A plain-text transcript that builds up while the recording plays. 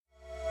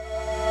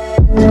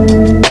Hey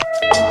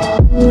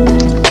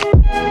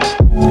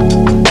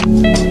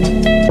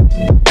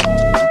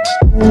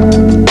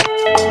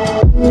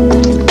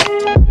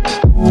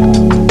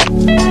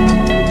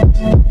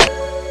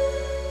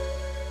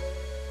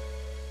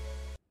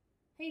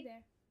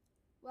there,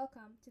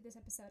 welcome to this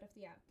episode of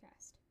The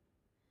Outcast.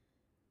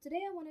 Today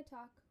I want to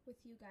talk with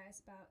you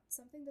guys about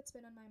something that's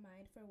been on my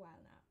mind for a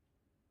while now.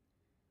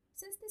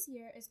 Since this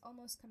year is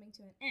almost coming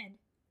to an end,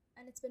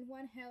 and it's been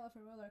one hell of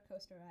a roller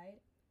coaster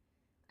ride,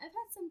 I've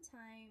had some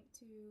time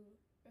to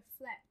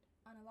reflect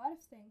on a lot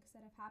of things that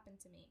have happened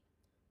to me,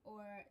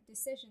 or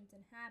decisions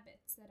and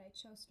habits that I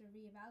chose to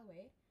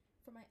reevaluate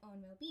for my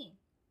own well-being.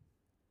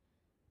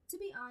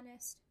 To be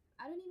honest,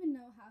 I don't even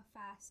know how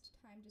fast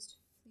time just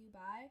flew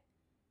by.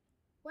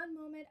 One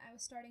moment I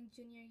was starting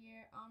junior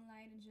year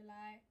online in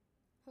July,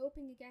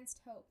 hoping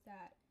against hope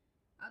that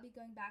I'll be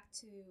going back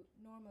to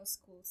normal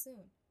school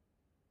soon.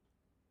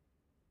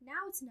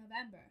 Now it's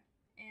November,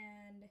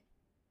 and,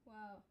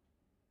 well,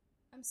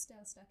 I'm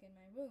still stuck in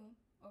my room,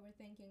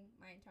 overthinking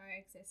my entire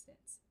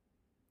existence.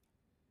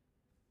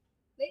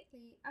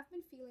 Lately, I've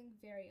been feeling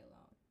very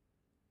alone.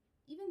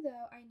 Even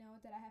though I know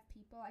that I have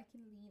people I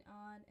can lean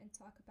on and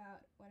talk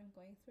about what I'm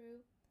going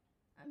through,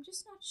 I'm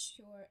just not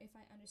sure if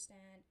I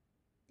understand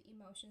the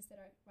emotions that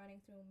are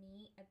running through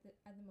me at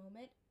the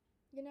moment,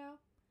 you know?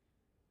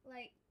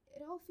 Like,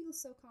 it all feels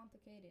so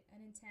complicated and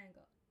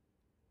entangled.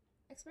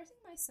 Expressing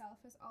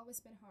myself has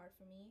always been hard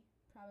for me,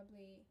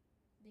 probably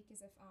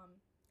because of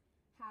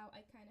how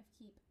I kind of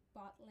keep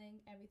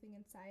bottling everything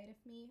inside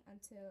of me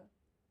until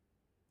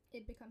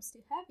it becomes too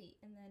heavy,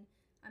 and then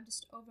I'm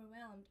just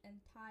overwhelmed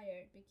and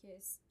tired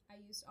because I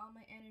used all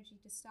my energy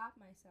to stop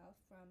myself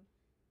from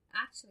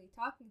actually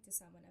talking to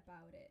someone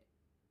about it.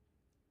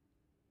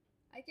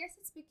 I guess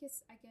it's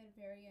because I get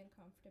very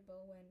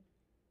uncomfortable when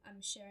I'm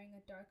sharing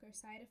a darker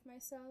side of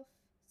myself,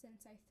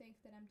 since I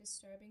think that I'm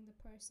disturbing the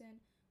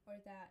person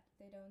or that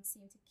they don't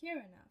seem to care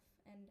enough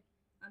and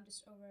I'm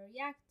just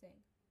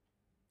overreacting.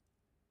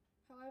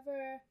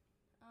 However,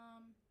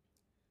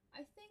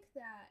 I think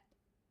that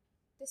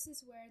this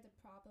is where the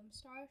problem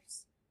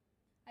starts.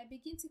 I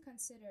begin to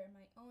consider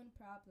my own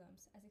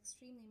problems as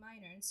extremely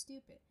minor and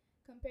stupid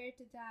compared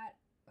to that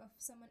of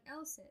someone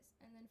else's,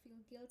 and then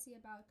feel guilty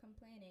about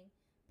complaining.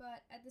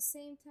 But at the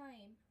same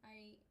time,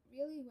 I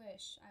really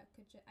wish I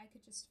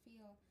could just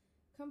feel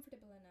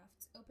comfortable enough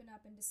to open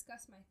up and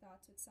discuss my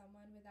thoughts with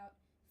someone without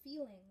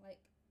feeling like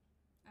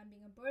I'm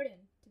being a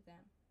burden to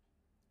them.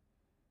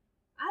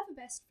 I have a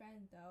best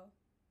friend though.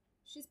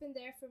 She's been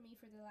there for me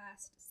for the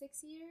last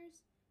 6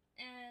 years,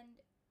 and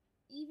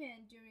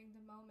even during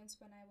the moments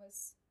when I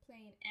was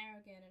plain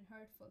arrogant and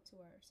hurtful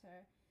towards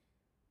her,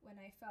 when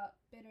I felt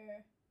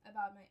bitter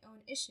about my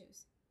own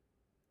issues.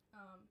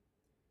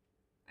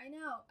 I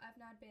know I've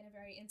not been a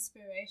very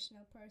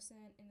inspirational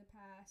person in the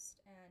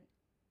past, and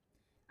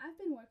I've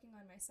been working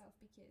on myself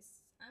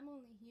because I'm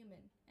only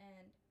human,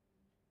 and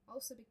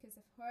also because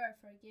of her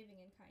forgiving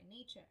and kind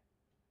nature.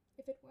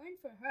 If it weren't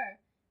for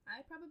her,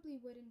 I probably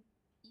wouldn't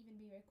even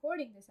be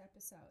recording this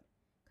episode,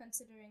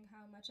 considering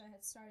how much I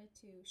had started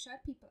to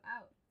shut people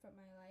out from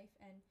my life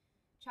and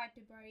tried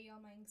to bury all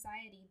my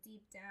anxiety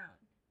deep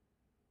down.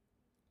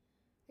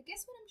 I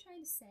guess what I'm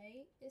trying to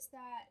say is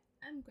that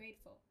I'm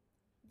grateful,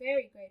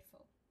 very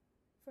grateful,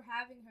 for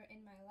having her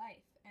in my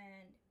life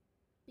and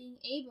being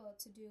able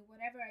to do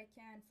whatever I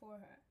can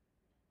for her.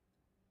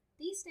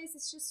 These days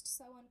it's just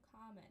so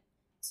uncommon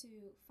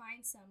to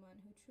find someone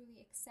who truly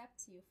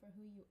accepts you for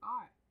who you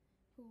are,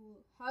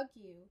 who hug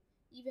you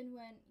even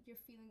when you're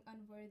feeling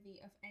unworthy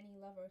of any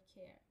love or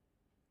care.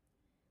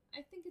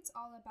 I think it's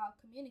all about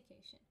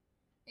communication.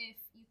 If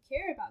you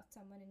care about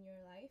someone in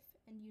your life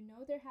and you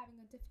know they're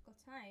having a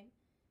difficult time,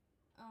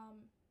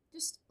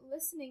 just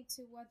listening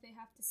to what they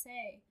have to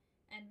say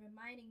and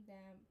reminding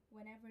them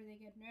whenever they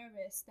get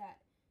nervous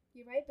that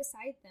you're right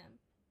beside them,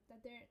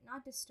 that they're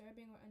not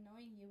disturbing or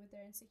annoying you with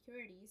their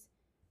insecurities,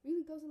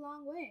 really goes a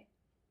long way.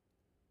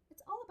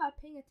 It's all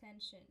about paying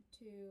attention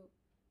to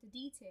the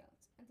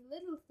details and the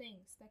little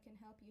things that can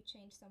help you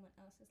change someone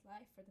else's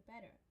life for the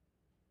better.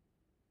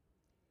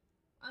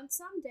 On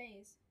some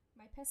days,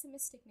 my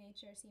pessimistic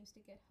nature seems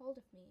to get hold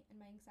of me and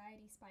my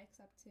anxiety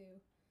spikes up to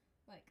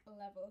like a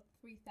level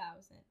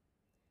 3000.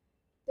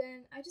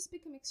 Then I just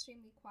become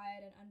extremely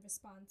quiet and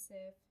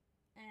unresponsive,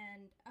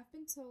 and I've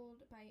been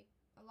told by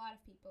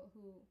people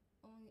who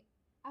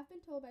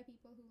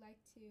like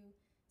to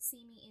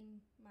see me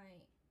in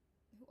my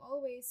who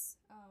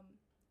always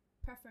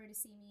prefer to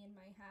see me in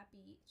my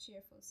happy,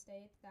 cheerful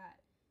state,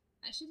 that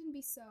I shouldn't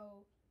be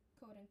so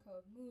quote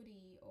unquote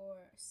moody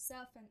or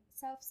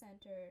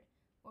self-centered,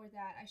 or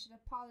that I should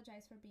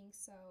apologize for being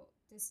so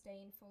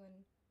disdainful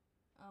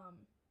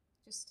and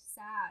just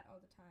sad all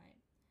the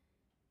time.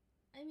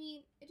 I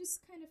mean, it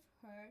just kind of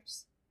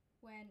hurts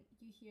when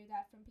you hear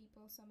that from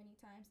people so many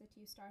times that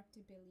you start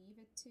to believe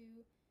it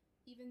too,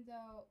 even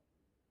though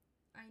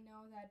I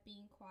know that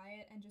being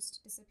quiet and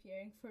just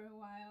disappearing for a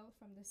while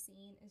from the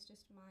scene is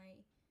just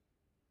my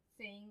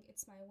thing.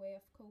 It's my way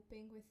of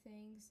coping with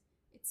things.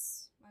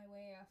 It's my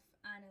way of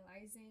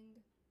analyzing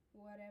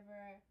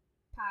whatever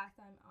path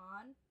I'm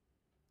on,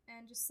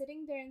 and just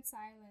sitting there in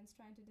silence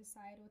trying to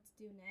decide what to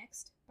do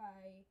next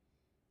by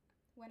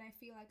when I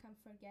feel like I'm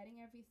forgetting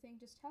everything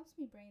just helps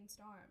me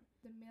brainstorm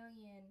the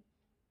millions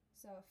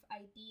of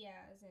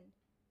ideas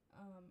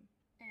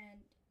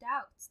and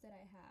doubts that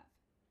I have.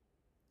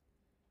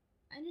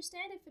 I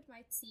understand if it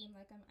might seem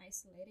like I'm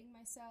isolating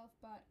myself,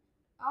 but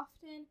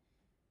often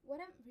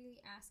what I'm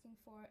really asking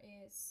for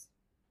is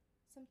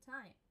some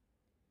time,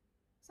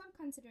 some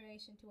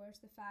consideration towards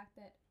the fact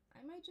that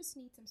I might just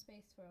need some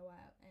space for a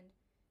while. And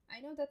I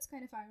know that's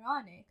kind of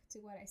ironic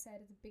to what I said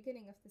at the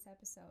beginning of this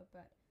episode,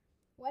 but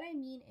what I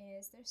mean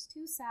is there's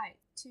two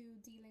sides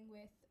to dealing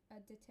with a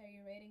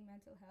deteriorating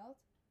mental health.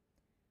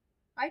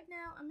 Right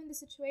now, I'm in the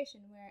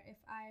situation where if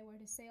I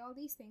were to say all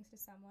these things to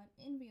someone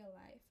in real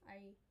life,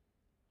 I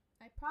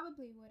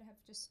probably would have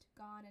just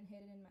gone and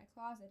hid it in my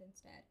closet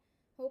instead,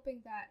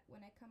 hoping that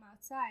when I come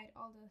outside,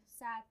 all the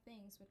sad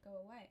things would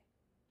go away.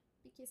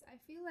 Because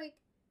I feel like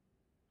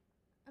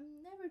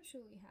I'm never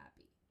truly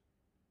happy.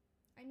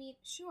 I mean,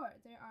 sure,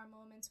 there are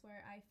moments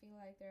where I feel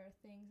like there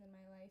are things in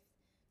my life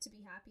to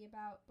be happy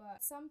about,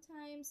 but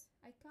sometimes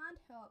I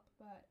can't help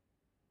but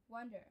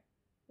wonder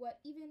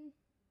what even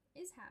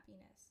is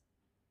happiness.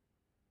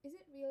 Is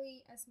it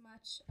really as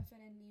much of an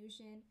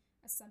illusion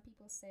as some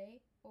people say,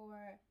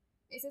 or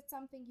is it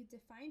something you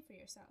define for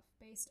yourself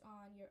based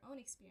on your own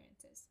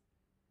experiences?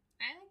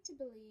 I like to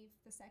believe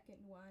the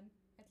second one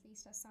at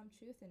least has some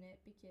truth in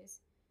it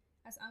because,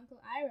 as Uncle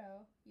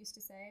Iroh used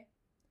to say,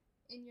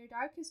 in your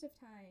darkest of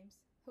times,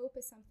 hope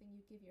is something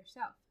you give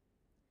yourself.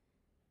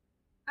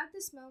 At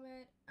this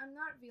moment, I'm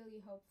not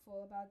really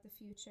hopeful about the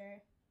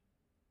future,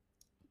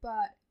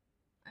 but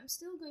I'm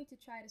still going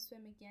to try to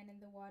swim again in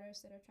the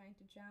waters that are trying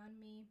to drown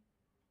me.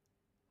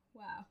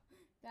 Wow,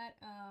 that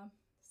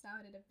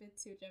sounded a bit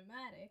too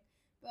dramatic,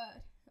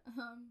 but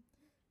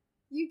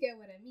you get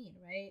what I mean,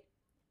 right?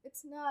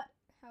 It's not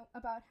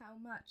about how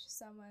much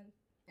someone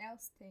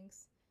else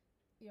thinks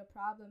your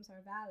problems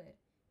are valid.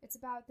 It's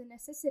about the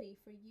necessity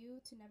for you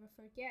to never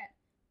forget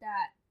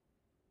that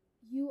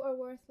you are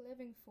worth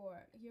living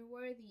for, you're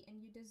worthy,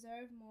 and you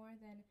deserve more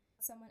than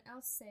someone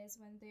else says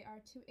when they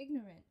are too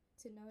ignorant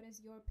to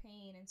notice your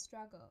pain and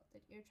struggle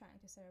that you're trying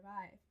to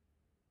survive.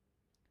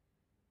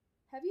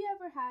 Have you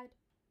ever had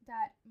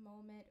that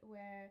moment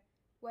where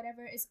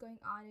whatever is going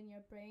on in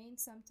your brain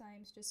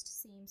sometimes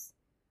just seems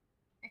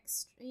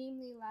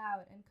extremely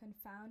loud and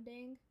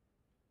confounding?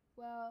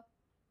 Well,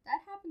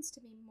 that happens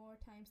to me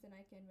more times than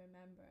I can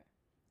remember.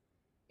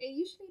 It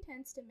usually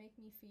tends to make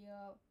me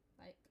feel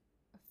like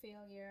a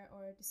failure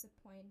or a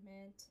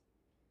disappointment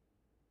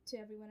to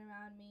everyone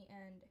around me,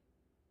 and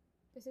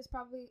this is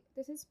probably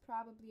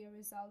a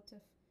result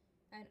of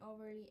an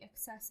overly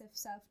excessive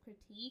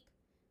self-critique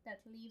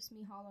that leaves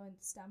me hollow in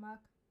the stomach.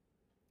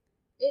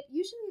 It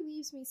usually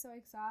leaves me so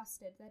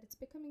exhausted that it's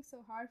becoming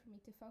so hard for me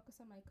to focus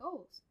on my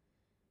goals.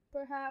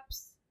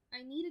 Perhaps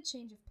I need a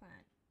change of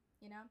plan,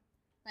 you know?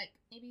 Like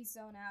maybe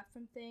zone out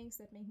from things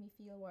that make me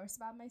feel worse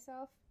about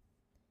myself,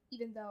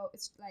 even though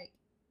it's like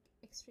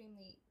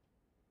extremely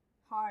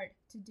hard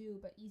to do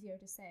but easier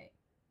to say.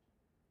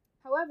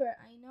 However,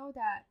 I know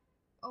that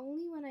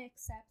only when I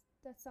accept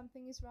that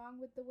something is wrong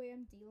with the way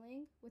I'm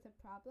dealing with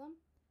a problem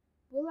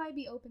will I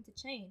be open to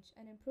change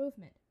and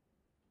improvement.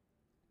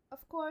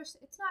 Of course,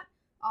 it's not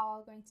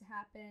all going to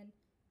happen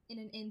in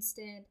an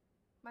instant.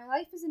 My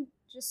life isn't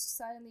just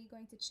suddenly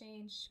going to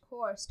change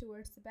course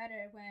towards the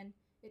better when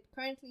it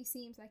currently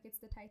seems like it's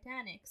the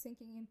Titanic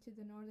sinking into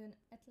the northern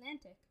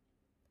Atlantic.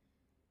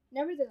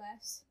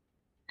 Nevertheless,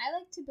 I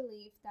like to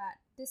believe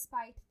that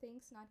despite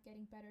things not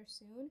getting better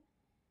soon,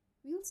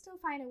 we'll still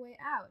find a way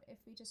out if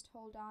we just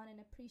hold on and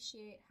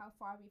appreciate how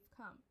far we've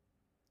come.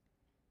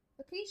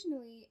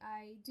 Occasionally,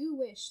 I do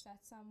wish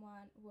that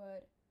someone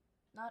would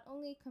not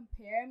only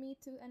compare me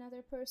to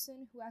another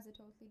person who has a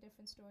totally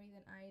different story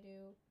than I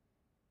do,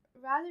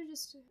 rather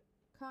just to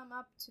come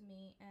up to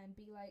me and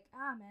be like,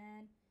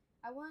 man,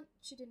 I want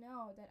you to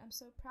know that I'm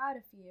so proud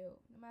of you,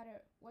 no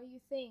matter what you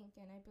think,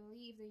 and I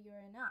believe that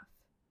you're enough.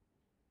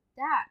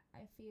 That,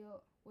 I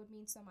feel, would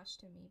mean so much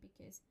to me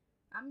because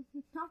I'm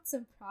not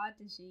some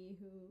prodigy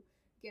who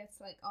gets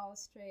like all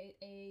straight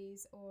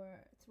A's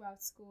or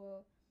throughout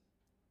school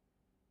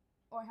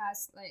or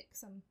has like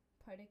some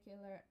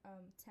particular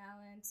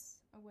talents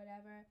or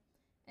whatever.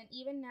 And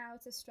even now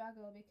it's a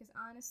struggle because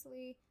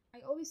honestly, I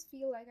always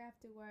feel like I have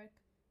to work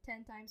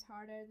 10 times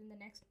harder than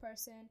the next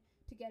person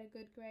to get a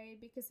good grade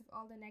because of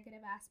all the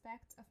negative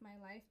aspects of my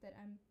life that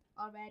I'm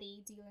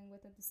already dealing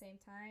with at the same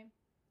time.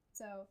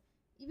 So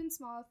even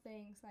small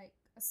things like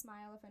a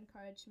smile of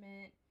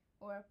encouragement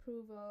or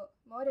approval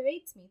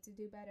motivates me to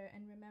do better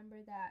and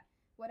remember that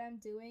what I'm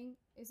doing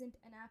isn't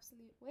an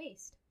absolute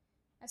waste,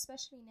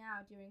 especially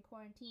now during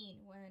quarantine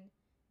when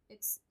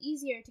it's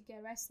easier to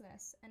get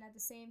restless and at the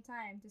same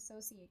time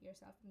dissociate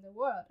yourself from the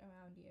world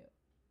around you.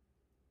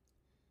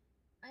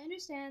 I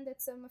understand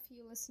that some of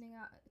you listening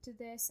to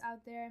this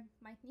out there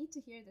might need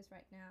to hear this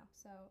right now,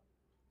 so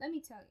let me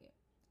tell you,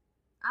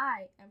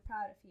 I am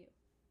proud of you,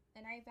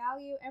 and I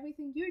value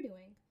everything you're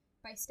doing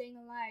by staying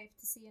alive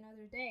to see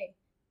another day,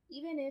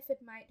 even if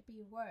it might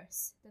be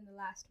worse than the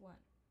last one.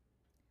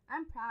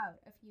 I'm proud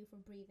of you for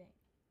breathing,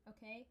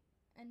 okay?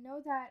 And know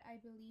that I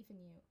believe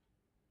in you,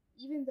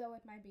 even though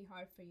it might be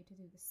hard for you to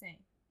do the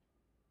same.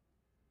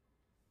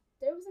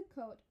 There was a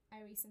quote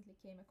I recently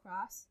came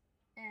across,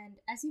 and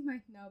as you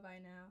might know by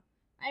now,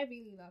 I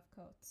really love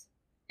quotes.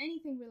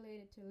 Anything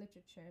related to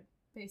literature,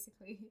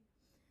 basically.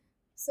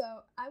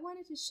 So I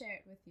wanted to share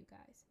it with you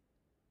guys.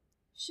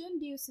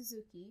 Shunryu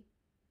Suzuki,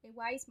 a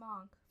wise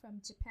monk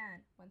from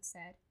Japan, once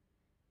said,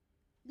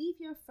 "Leave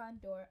your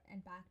front door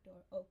and back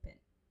door open.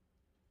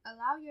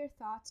 Allow your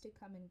thoughts to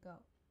come and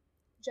go.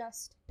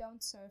 Just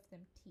don't serve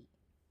them tea."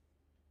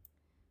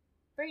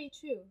 Very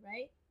true,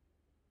 right?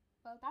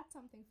 Well, that's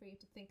something for you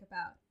to think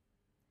about.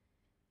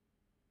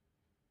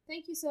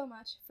 Thank you so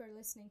much for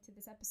listening to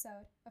this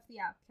episode of The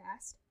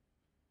Outcast.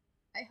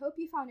 I hope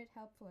you found it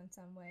helpful in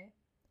some way.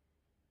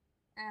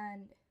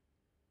 And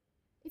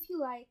if you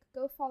like,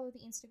 go follow the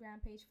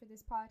Instagram page for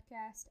this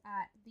podcast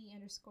at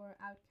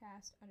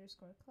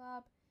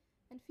 _outcast_club,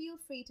 and feel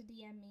free to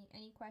DM me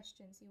any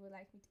questions you would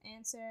like me to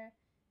answer,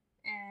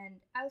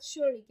 and I'll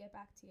surely get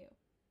back to you.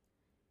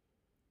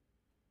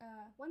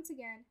 Once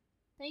again,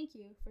 thank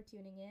you for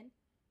tuning in.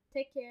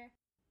 Take care,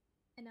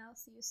 and I'll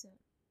see you soon.